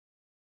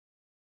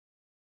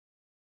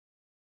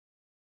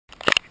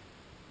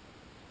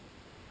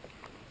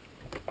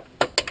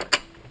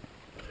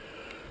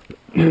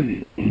Well,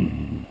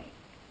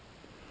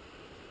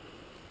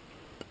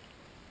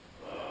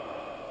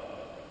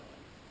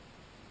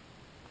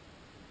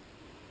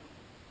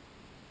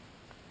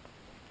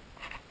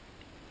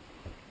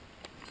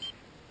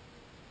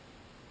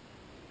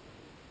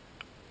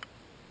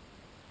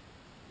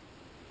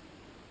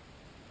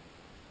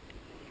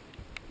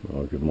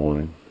 good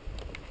morning.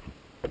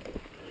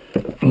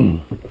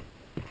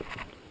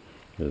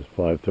 It's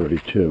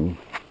 5:32.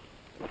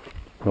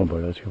 Come on,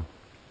 boy, let's go.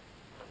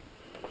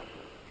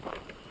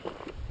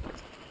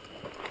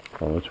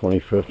 On the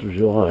 25th of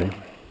July.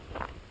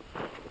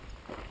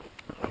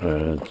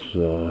 And it's,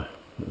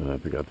 I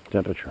forgot the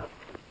temperature.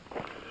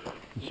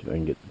 Let's see if I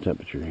can get the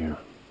temperature here.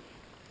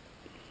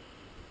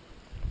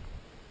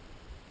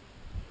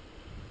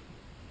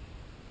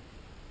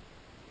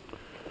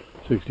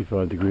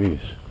 .65 degrees.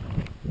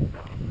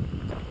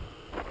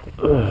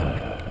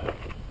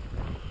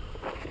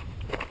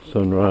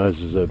 Sunrise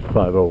is at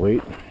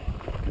 5:08,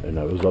 and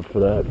I was up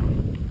for that.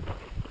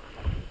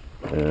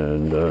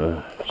 And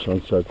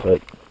sunset's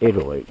at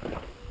 8:08.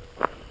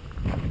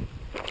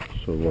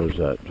 So what is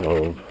that?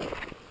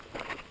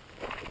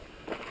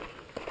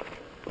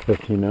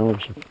 15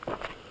 hours of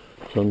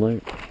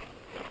sunlight.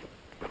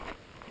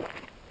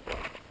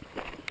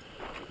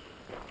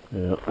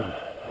 Yeah.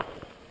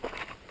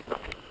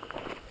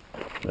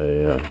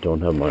 I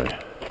don't have my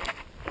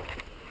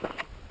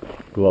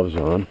gloves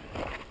on.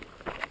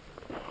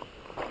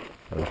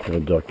 I was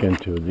going to duck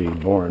into the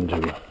barn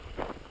to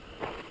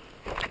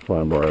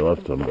find where I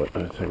left them, but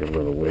I think I'm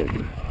going to wait.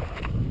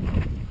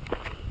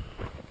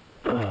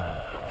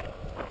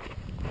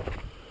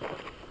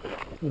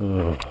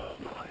 Oh,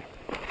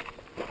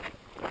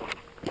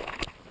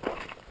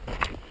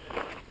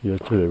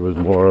 yesterday was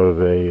more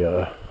of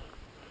a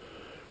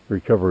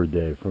recovery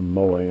day from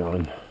mowing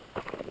on.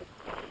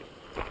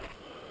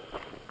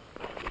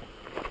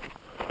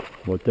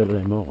 What did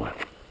I mow on?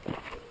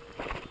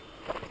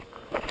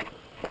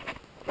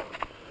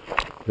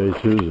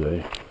 Today's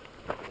Tuesday.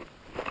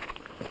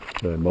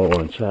 Did I mow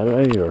on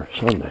Saturday or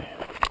Sunday?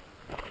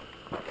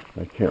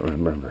 I can't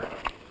remember.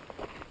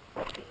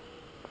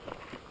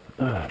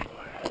 Ah, boy.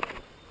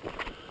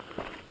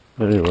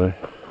 Anyway,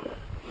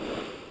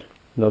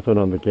 nothing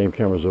on the game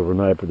cameras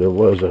overnight, but there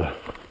was a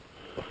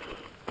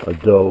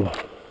doe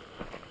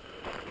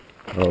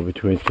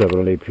between 7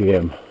 and 8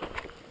 p.m.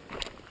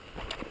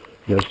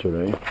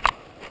 yesterday.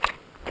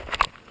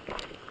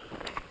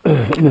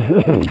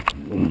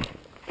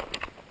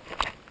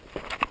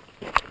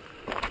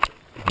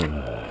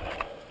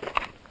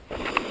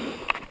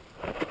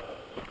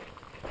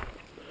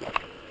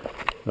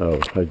 Oh,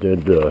 I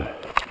did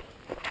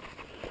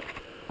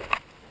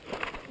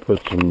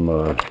put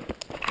some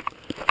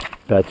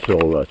bat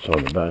silhouettes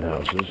on the bat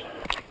houses.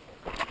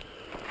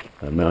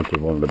 I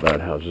mounted one of the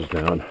bat houses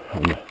down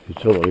on the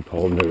utility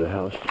pole near the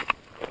house.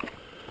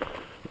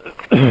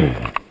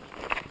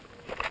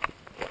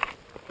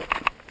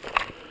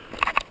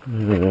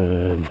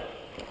 And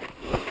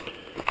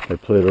I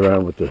played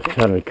around with the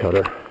tenant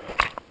cutter.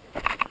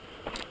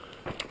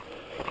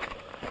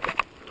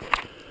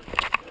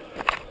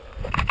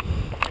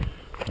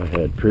 I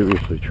had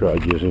previously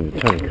tried using the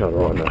tenant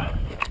cutter on a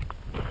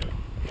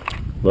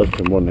less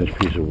than 1 inch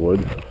piece of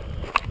wood,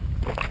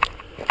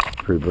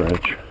 tree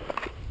branch,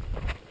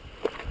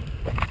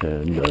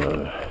 and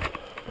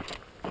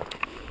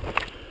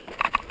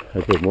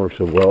that didn't work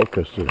so well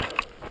because the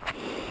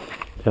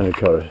tenant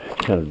cutter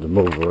tended to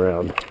move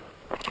around.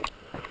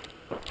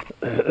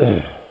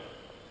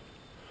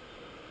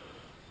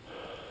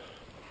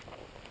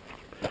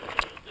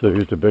 So I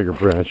used a bigger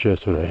branch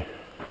yesterday.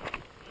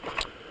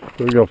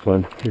 Here we go,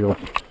 Flynn. Here you go.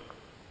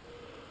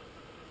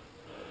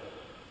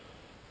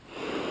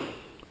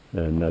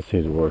 And that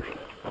seems to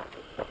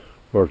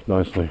work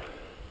nicely.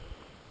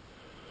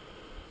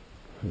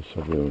 There's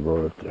something on the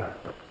road up there.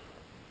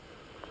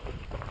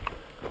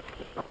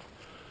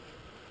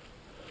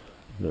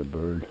 That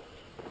bird.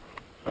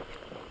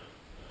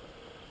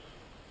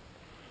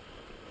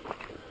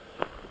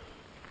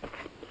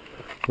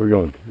 Where are we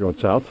going? You're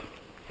going south?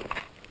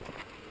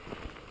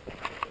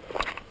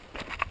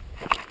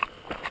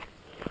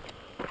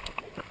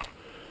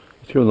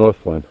 Let's go north,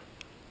 Flynn.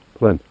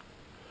 Flynn.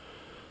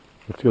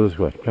 Let's go this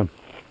way. Come.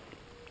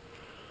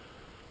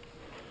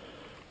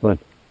 Flynn.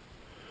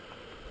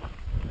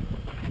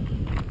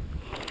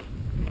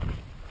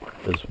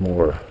 There's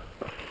more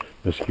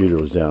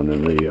mosquitoes down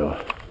in the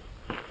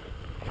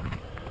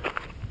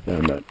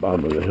down that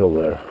bottom of the hill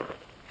there.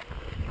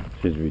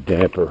 Seems to be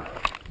damper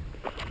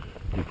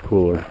and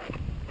cooler.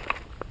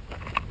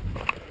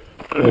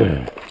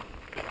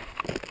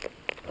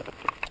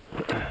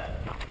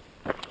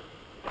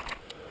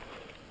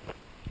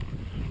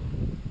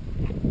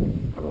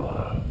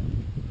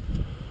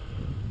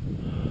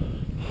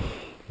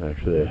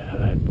 Actually,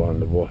 I had wanted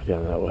to walk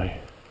down that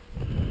way.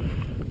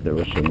 There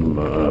was some,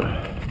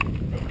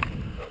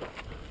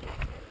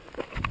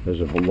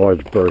 there's a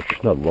large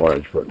birch, not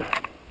large, but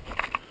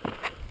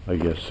I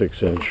guess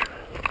 6-inch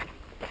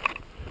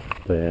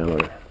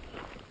diameter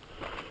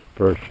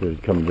birch that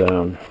had come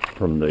down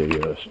from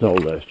the snow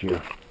last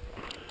year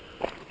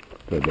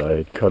that I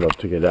had cut up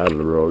to get out of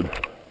the road.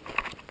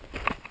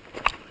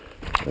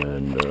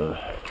 And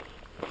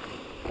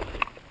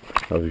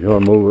I was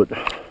going to move it.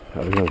 I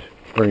was going to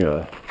bring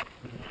a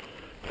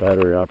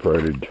battery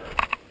operated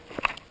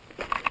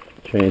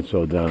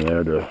chainsaw down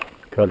there to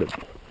cut it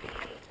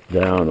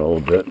down a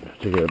little bit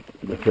to get it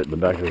to fit in the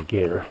back of the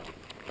gator.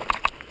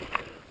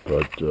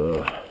 But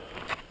it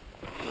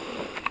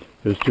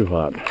was too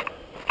hot.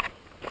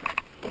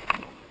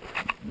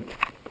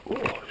 Oh,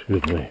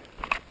 excuse me.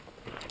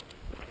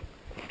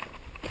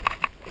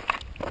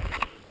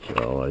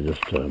 So I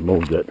just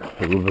moved it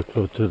a little bit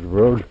closer to the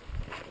road.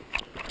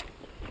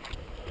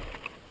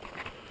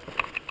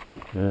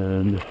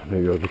 And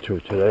maybe I'll get to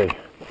it today.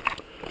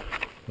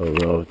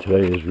 Although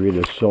today is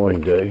Rita's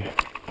sewing day.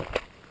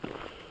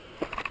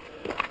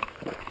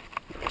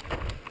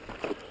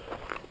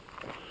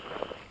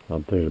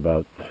 I'm thinking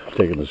about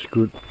taking the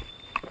scooter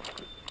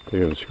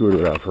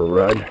out for a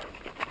ride.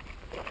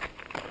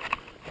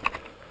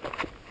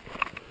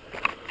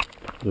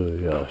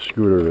 The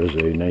scooter is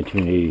a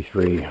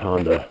 1983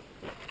 Honda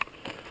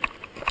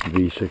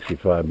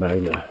V65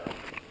 Magna,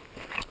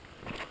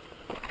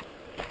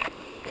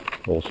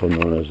 also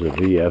known as the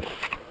VF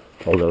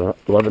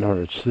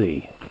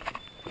 1100C.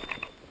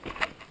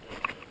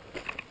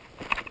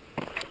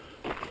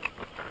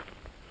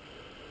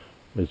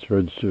 It's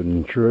registered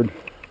and insured.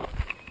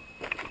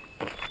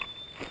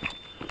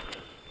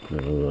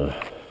 We'll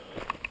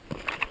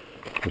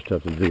just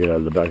have to dig it out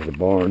of the back of the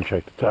barn,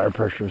 check the tire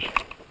pressures,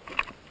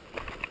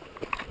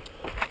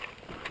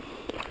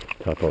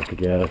 top off the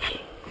gas,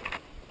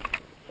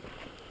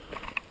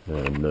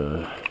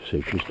 and see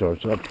if she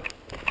starts up.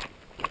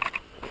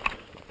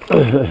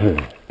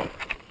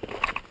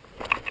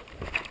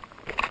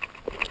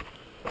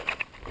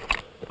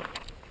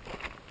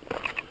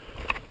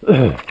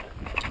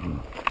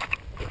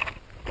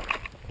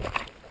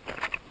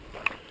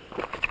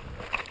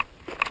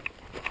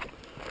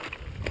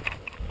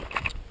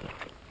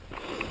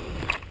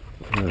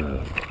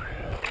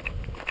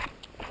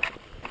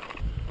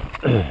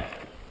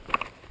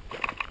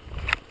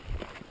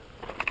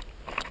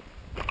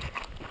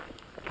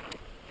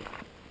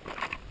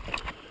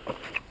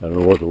 I don't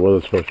know what the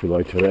weather's supposed to be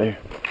like today.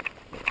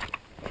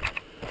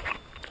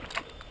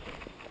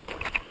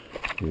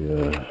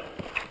 The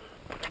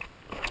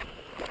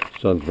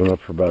sun's been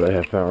up for about a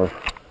half hour,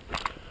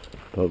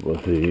 but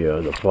with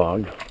the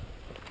fog,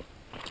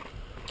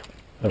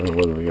 I don't know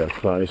whether we got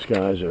cloudy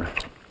skies or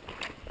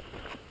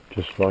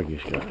just foggy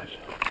skies.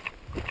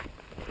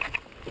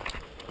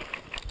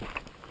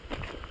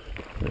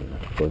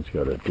 Flint's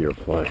got a deer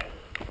fly.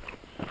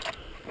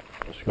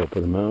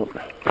 Scoping them out.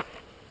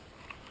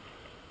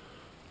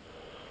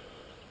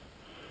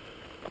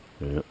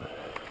 Yeah.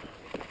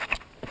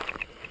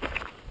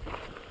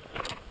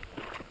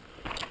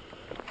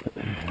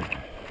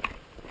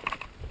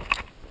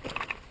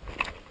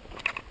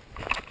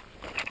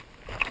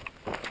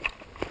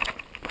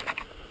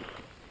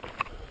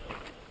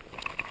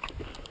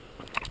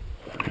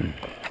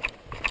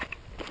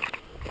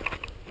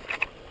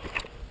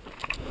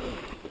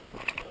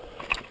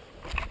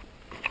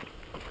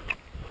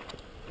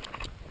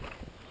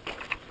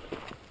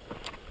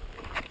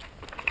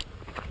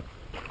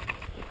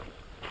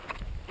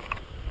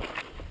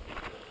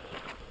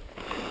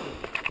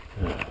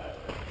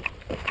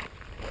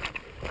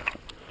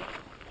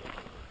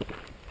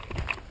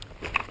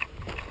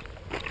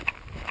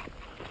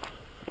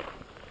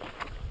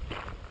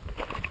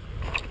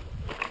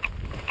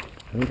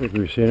 I don't think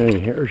we've seen any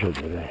hares yet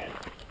today.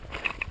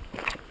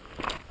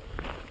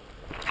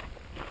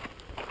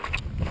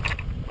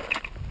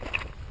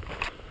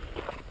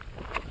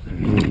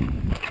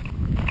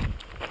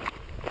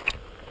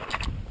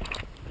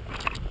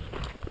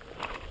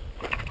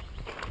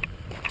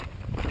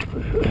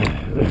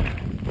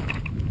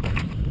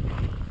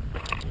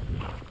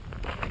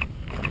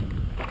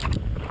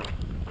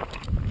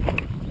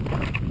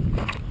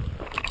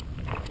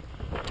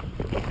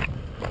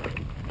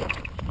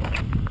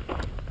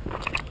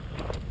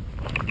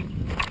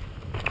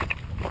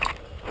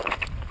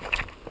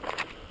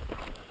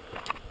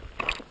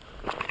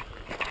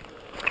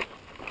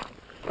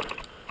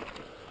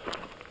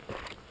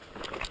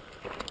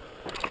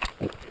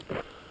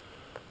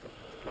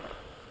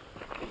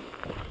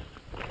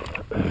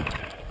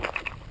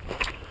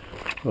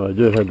 Well, I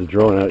did have the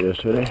drone out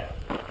yesterday,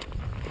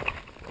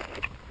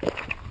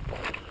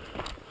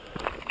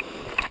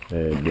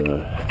 and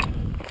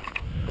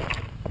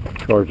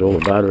charged all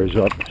the batteries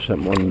up.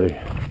 Sent one of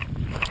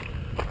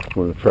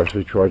the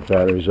freshly charged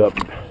batteries up.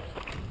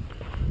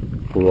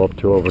 Flew up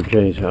to over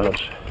Jenny's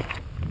house.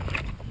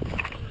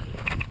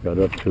 Got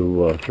up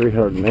to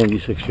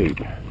 396 feet,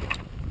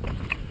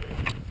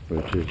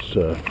 which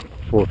is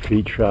 4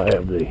 feet shy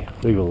of the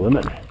legal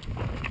limit.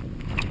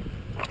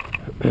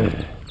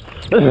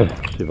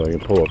 See if I can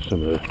pull up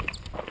some of the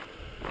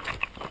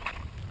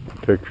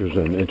pictures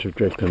and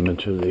interject them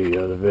into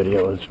the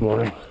video this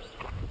morning.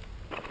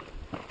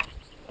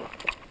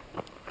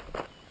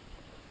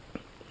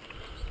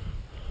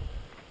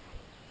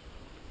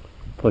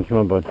 Come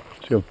on, bud.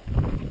 Let's go.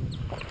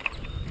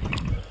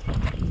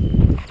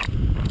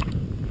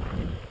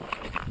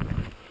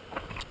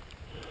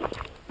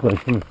 Come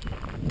on.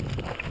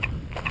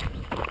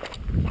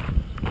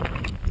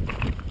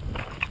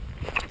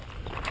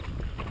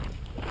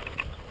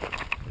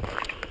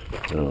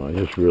 Oh, I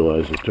just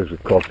realized I took the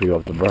coffee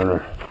off the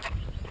burner.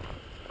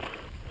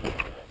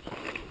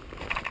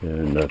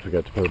 And I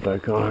forgot to put it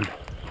back on.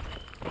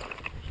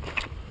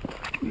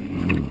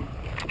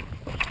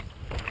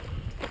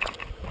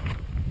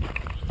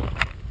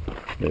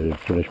 It didn't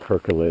finish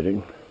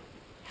percolating,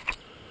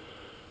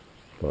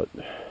 but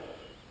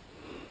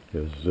it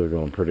was still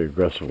going pretty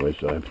aggressively,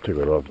 so I have to take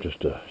it off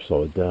just to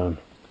slow it down.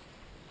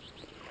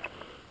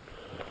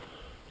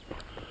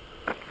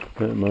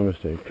 Not my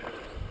mistake.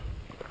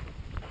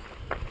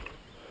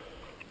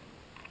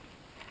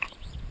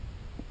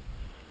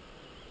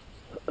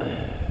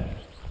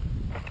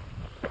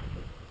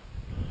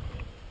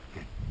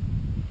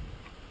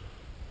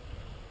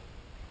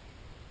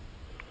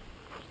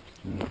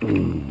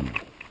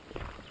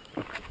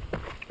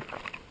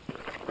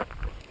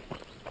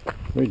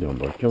 What are you doing,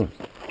 bud? Come on.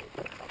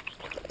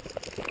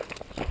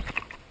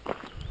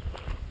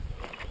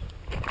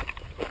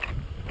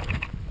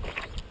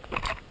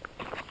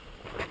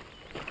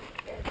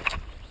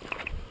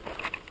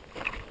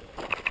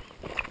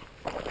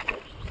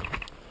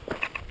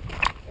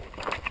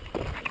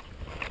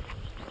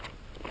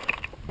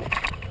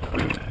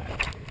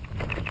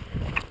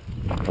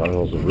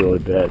 Potholes are really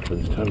bad for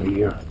this time of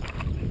year.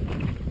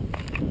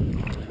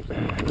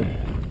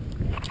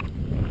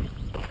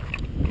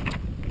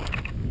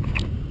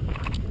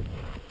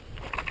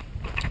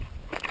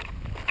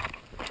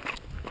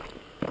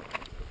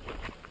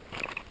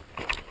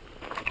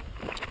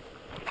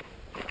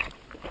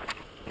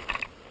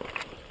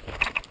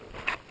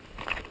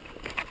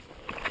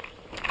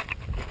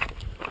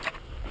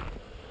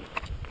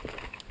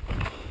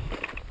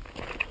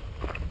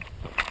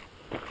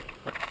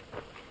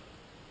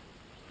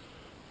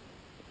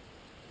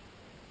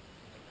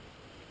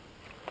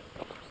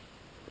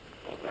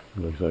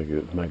 Looks like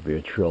it might be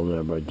a trail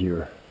there by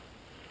deer,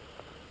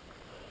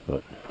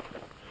 but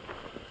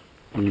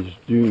you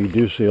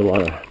do see a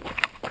lot of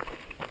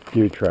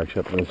deer tracks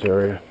up in this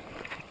area.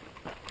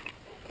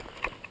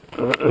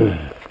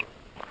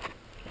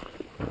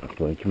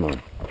 Come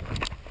on,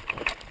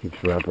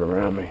 keeps wrapping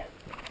around me.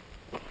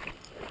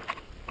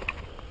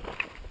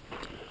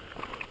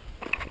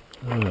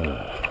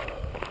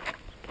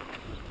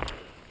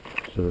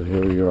 So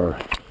here we are,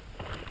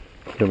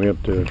 coming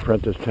up to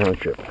Prentiss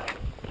Township.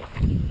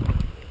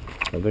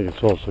 I think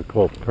it's also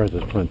called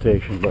Prentiss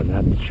Plantation, but I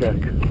have to check.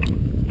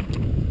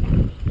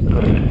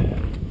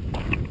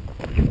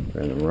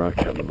 Random rock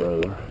out the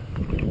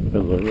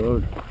middle of the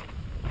road.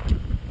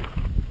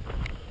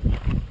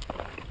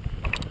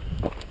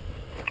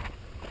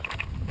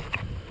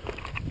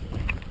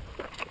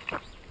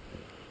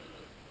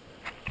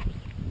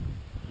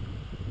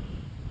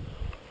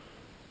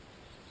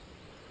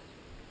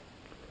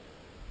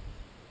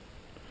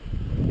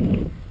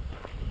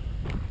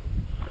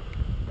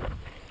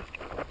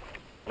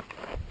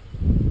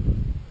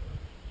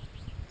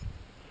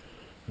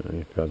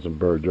 He's got some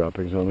bird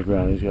droppings on the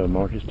ground. He's got to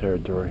mark his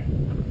territory.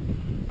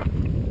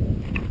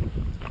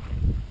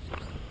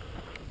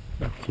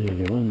 Let's see,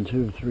 1,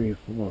 2, 3,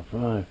 4,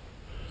 5,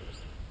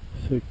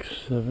 6,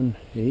 7,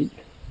 8,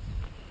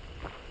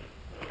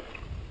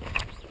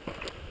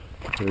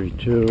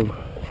 32,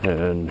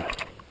 and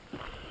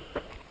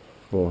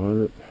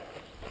 400,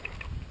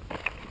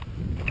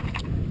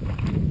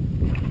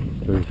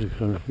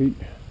 3,600 feet.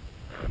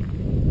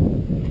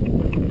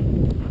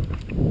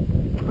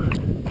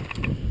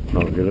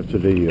 I'll get up to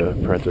the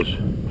Prentiss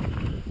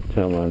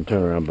town line and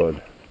turn around,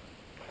 bud.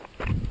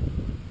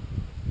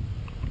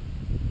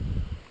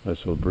 Nice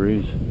little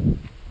breeze.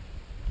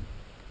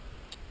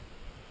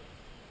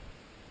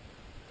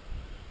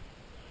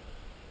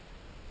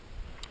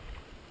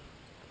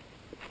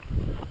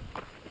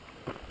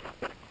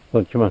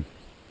 Look, come on.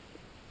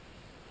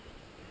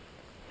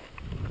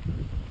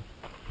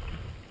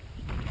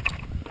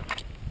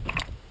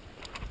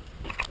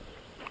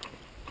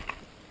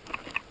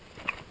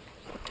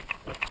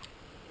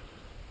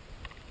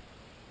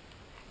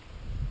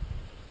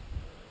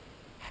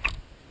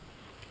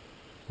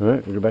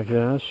 Alright, we'll go back to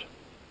the house.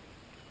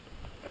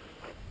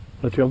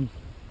 Let's go.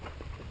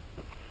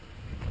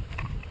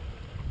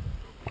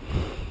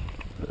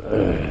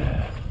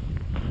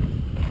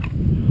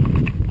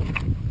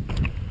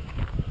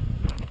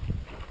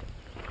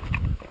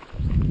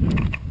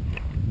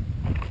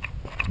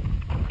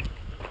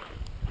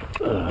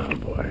 Oh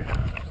boy.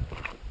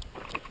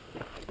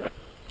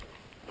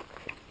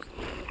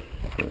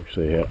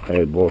 Actually, I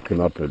had woken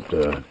up at,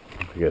 I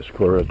guess,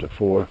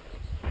 4:45.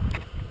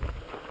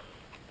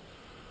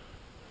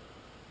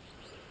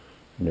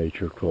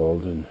 Nature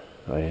called and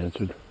I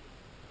answered.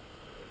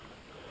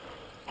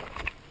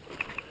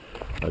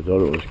 I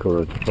thought it was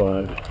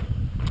 4:45.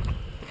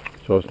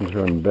 Tossed and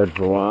turned in bed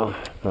for a while.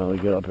 Finally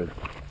get up at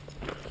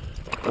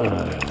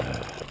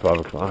 5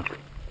 o'clock.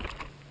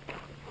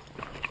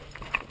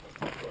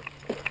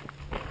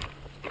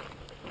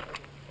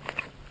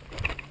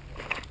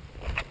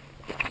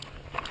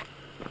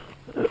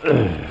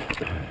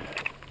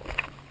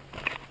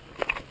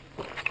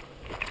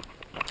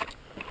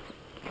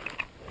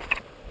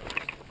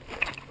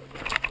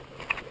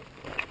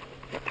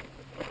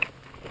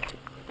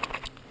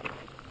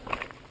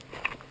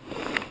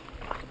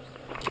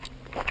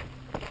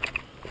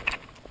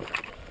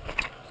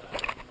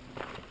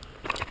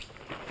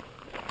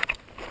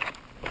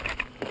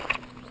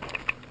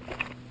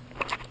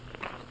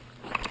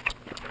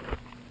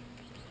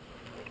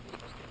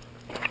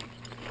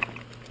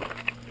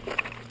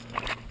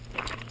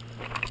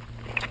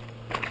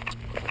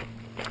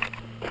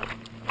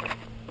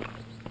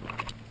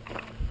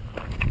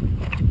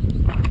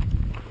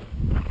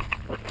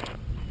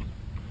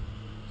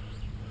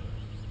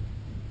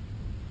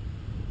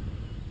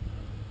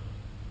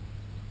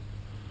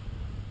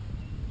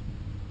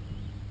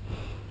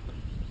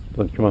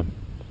 Let's come on.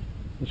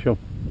 Let's go.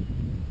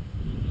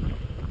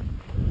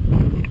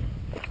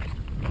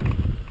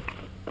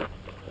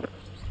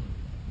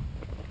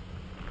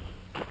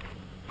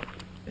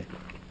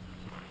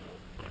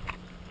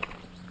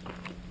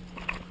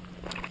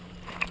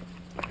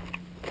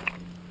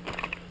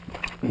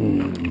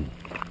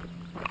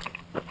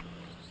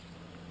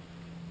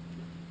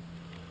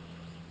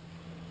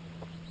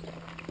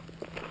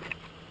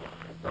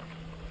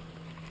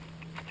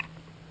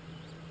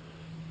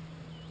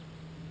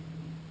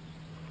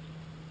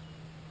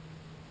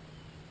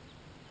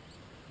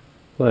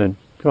 Glenn,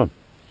 come on.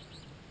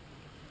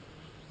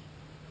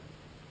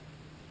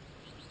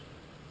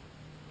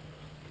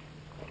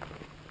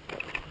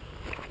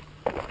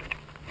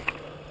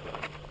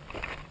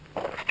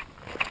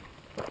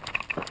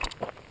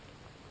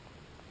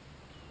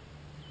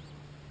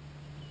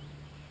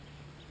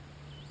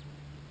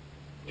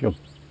 Come.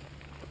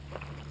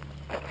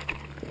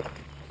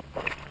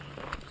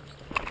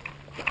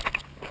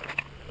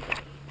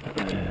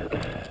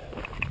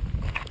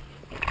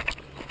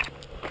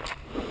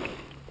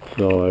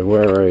 So I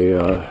wear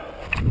a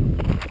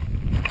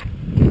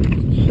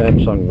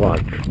Samsung watch,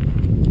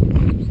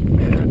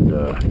 and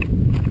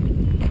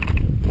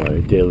my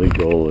daily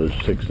goal is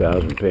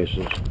 6,000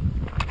 paces.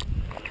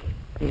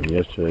 And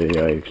yesterday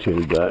I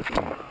exceeded that.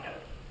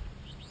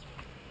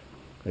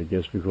 I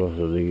guess because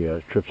of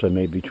the trips I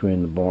made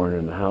between the barn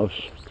and the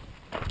house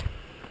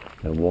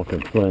and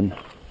walking Flynn.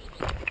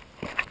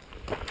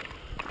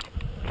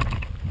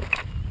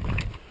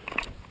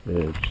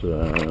 It's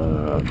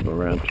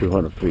around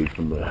 200 feet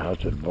from the house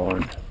to the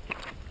barn.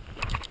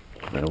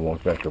 And I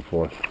walk back and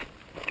forth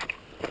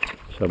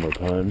several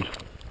times,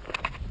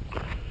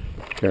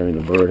 carrying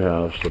the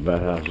birdhouse, the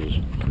bat houses,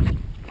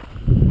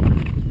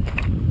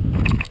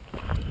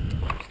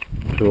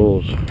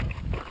 tools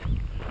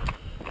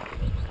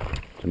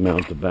to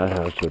mount the bat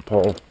house to the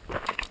pole.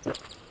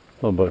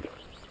 Oh, but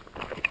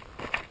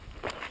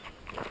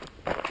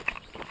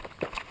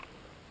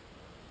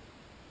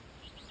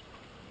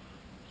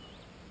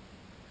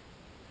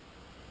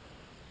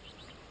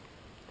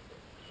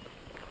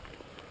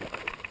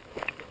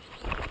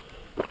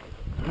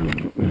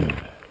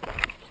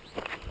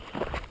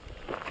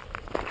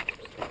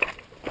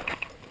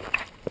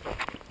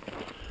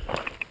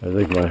I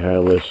think my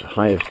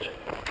highest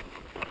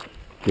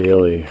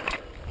daily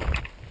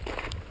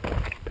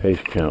pace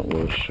count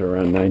was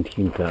around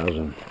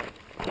 19,000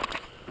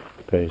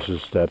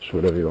 paces, steps,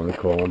 whatever you want to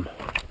call them.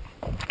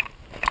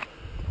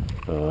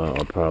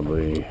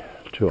 Probably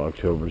 2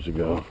 Octobers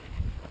ago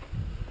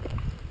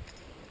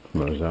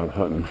when I was out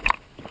hunting.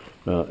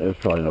 It was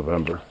probably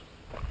November.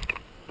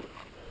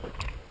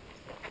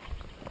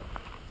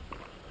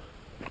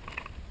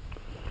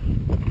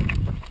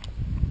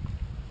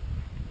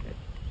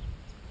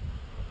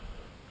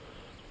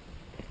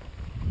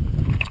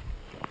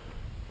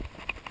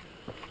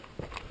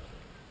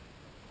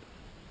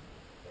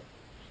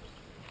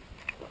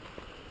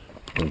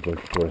 I'm looking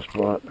for a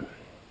spot.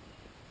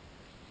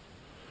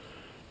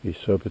 He's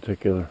so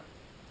particular.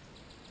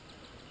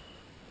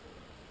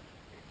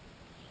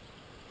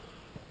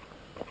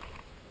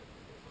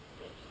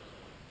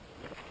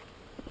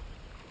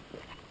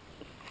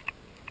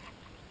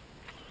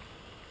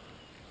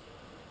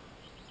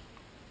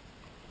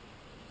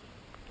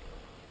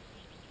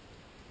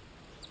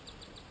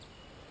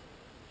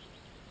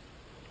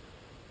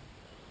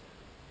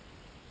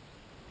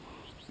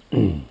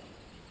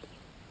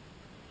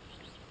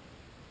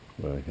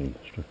 But I can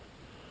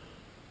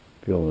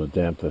feel the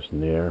dampness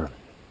in the air.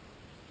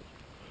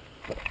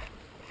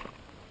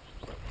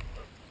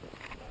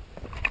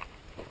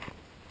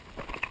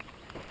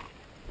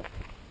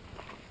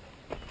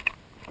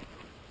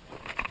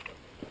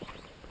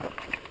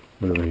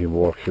 Whenever he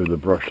walks through the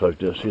brush like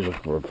this, he's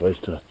looking for a place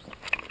to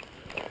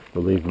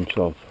relieve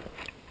himself.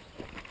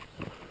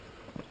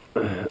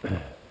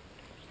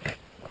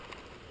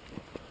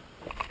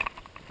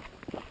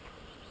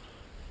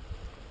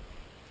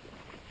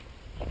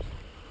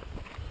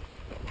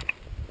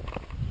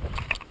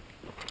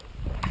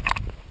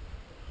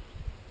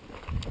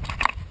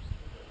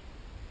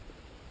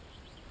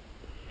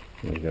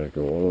 You gotta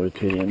go all the way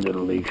to the end of the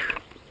leash.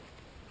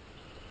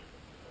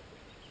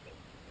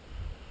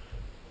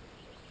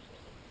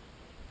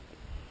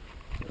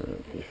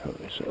 Alright, he's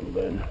probably settled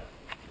in.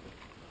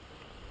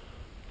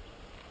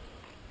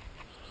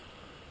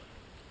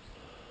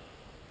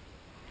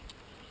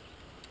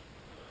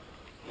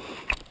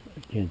 I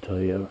can't tell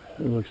you.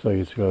 It looks like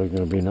it's going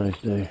to be a nice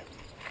day.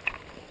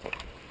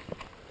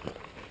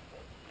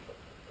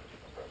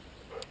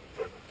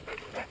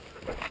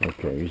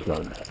 Okay, he's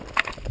done.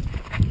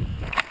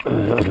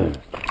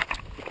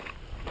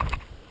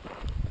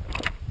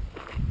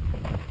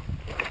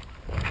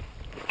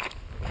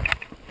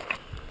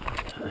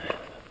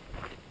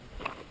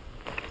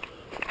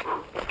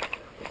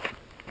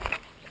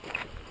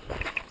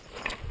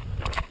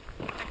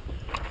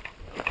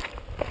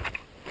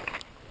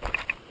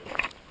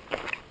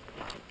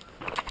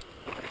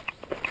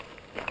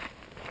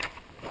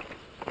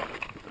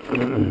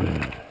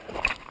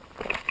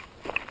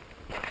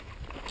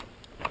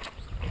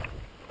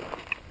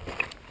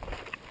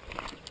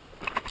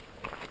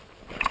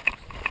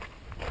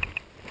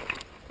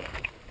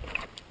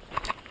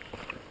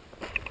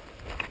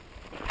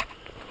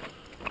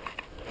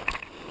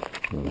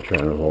 I'm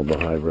trying to hold the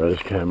high-res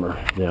camera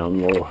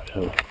down low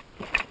so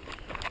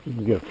you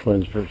can get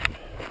Flynn's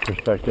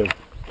perspective.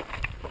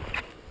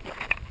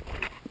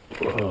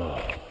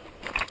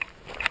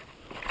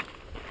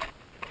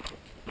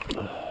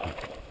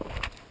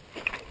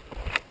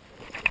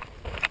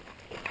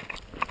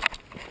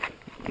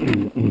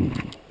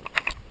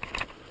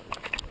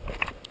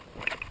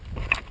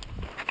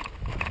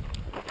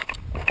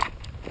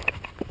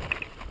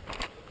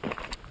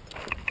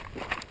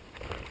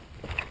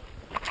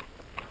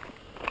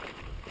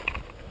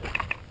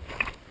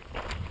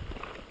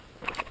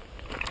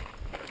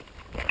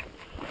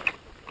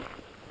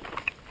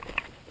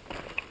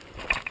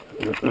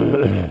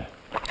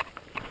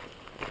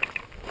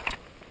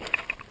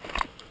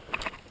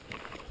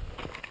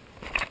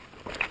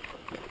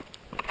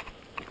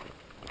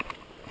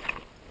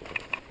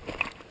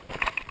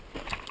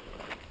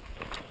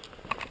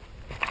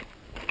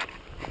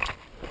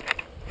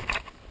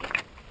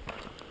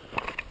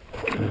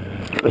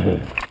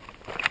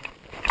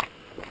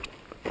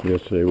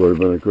 Yesterday would have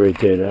been a great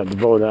day to have the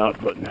boat out,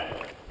 but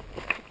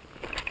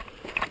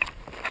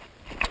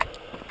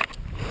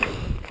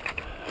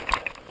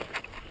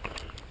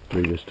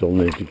Rita still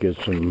needs to get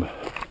some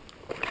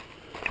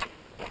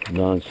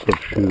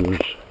non-slip shoes.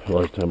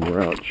 Last time we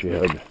were out, she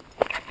had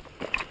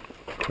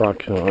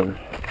Crocs on.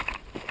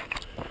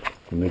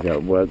 When they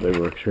got wet, they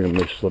were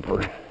extremely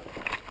slippery.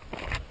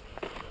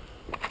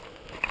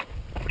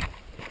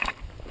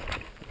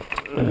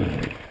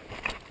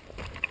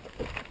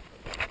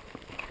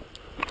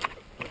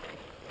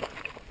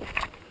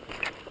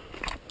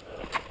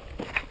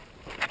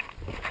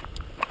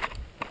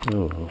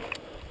 Oh,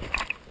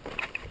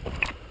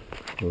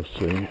 we'll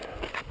see.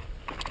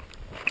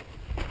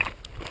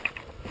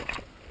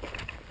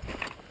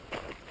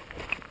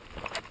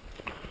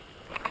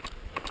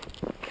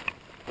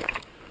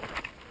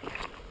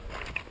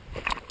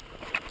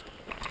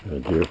 A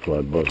deer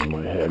fly buzzing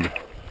my head.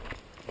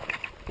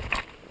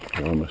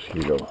 Now a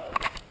mosquito.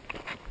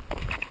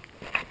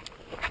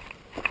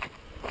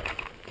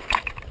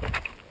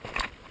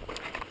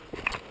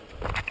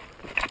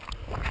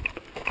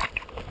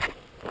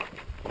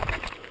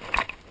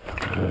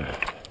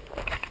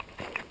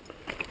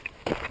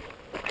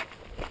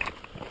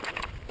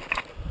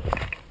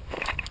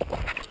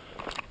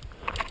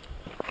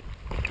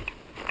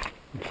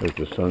 Looks like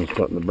the sun's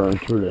starting to burn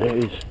through the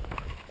haze.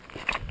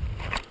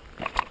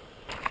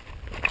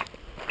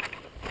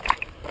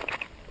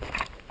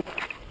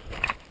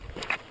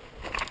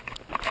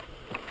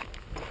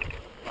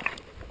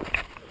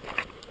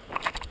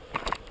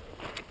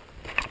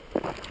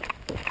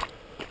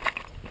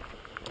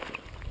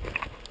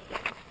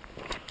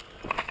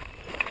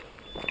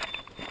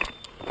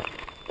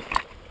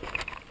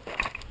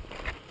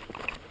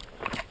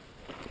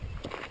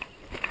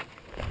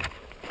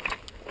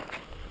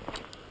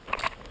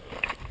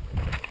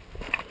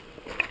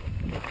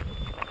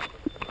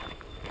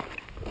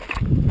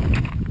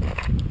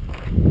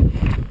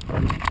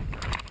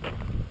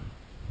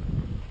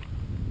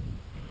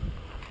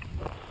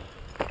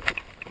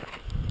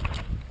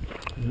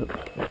 Yep.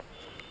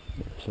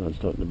 Sun's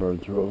starting to burn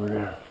through over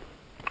there.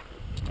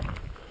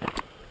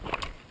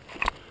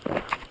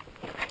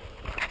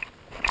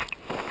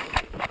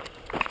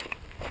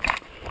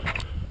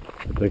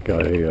 I think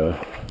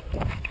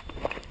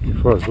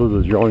before I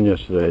flew the drone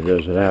yesterday,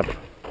 there's an app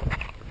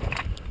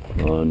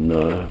on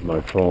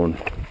my phone,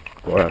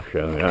 or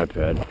actually on the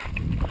iPad,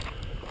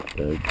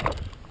 that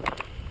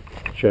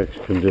checks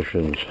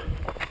conditions,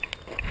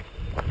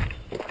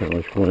 how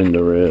much wind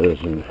there is,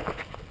 and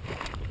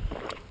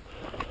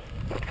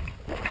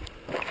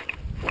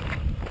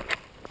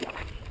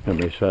how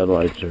many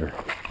satellites are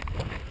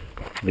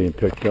being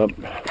picked up.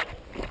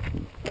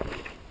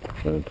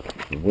 And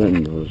the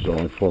wind was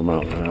only 4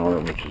 miles an hour,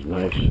 which is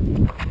nice.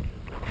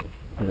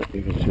 Yeah,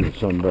 you can see the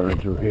sun burning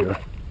through here.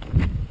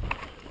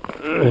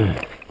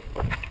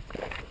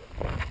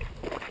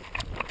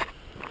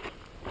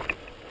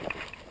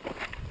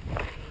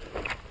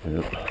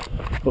 Yep.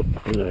 Oh,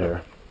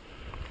 there.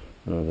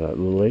 That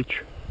little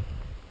H.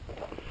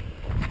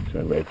 So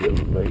I make it a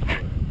little H.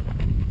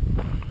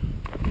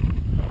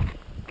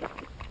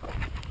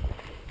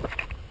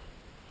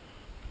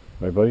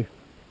 Right, buddy?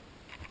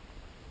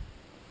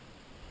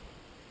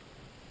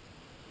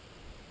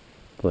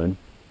 Flynn?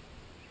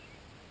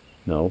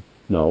 No,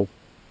 no,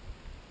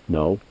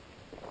 no.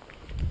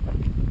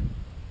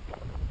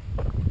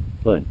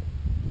 Flynn?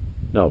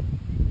 No.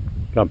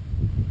 Come.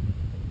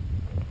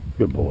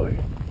 Good boy.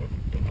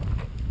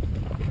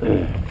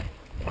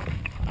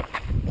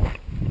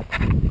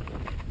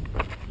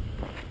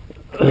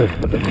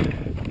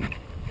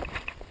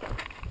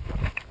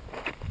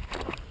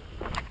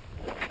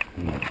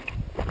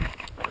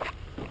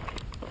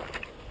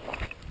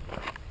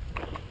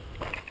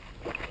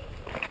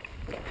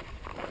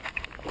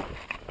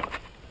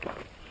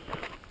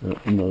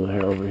 Another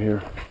hair over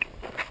here.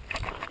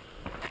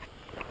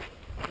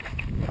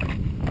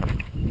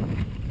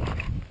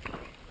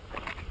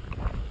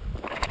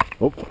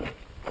 Oh,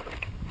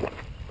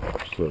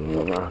 slid on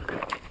the rock.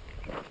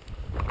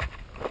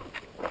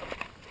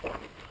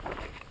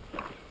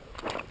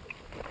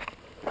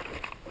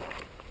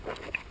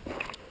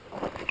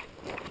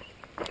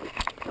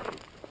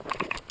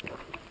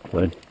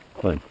 Flynn,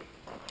 Flynn.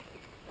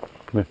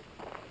 Come here.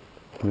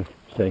 Come here.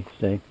 Stay,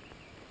 stay.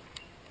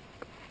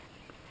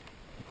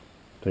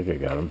 I think I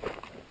got him.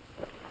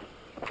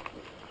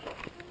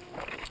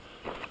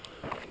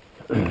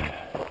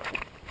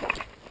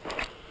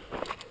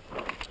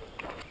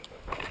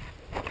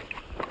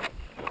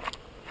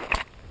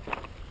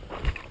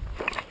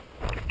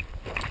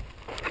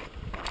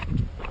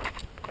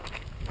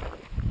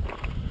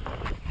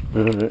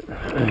 Alright.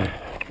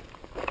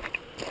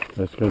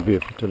 That's going to be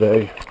it for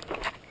today.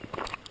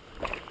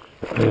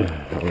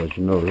 I'll let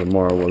you know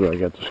tomorrow whether I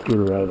got the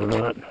scooter out or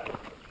not.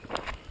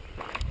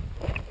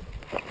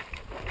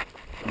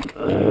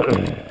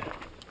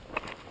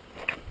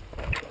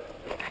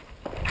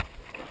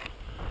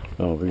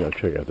 Oh, we gotta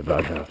check out the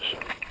doghouse.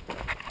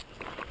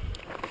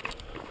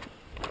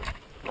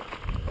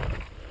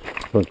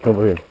 Come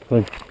over here.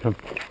 Flynn, come.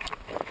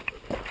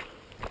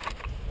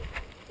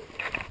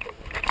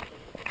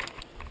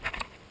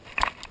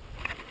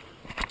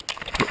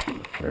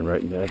 Ran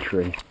right in that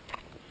tree.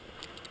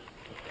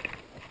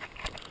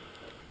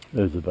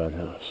 There's the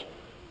doghouse.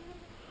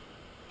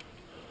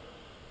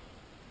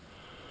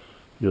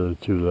 The other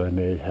two that I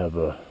made have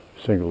a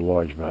single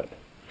large mat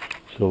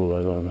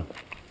silhouette on them.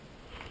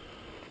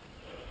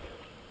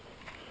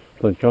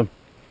 Flynn, come.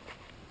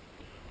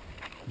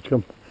 Let's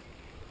come.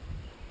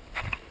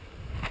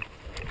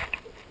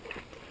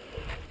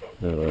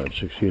 Now I've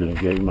succeeded in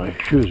getting my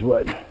shoes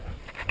wet.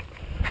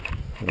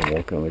 I'm going to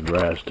walk on the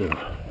grass to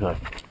not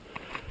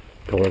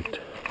collect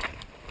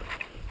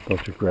a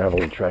bunch of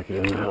gravel and track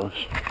it in the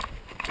house.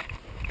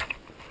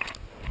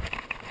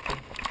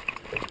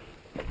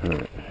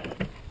 Alright.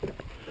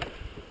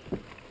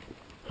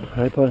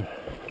 Alright, bud.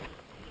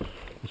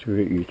 Let's go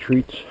get your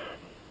treats.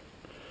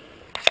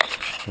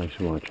 Thanks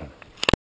for watching.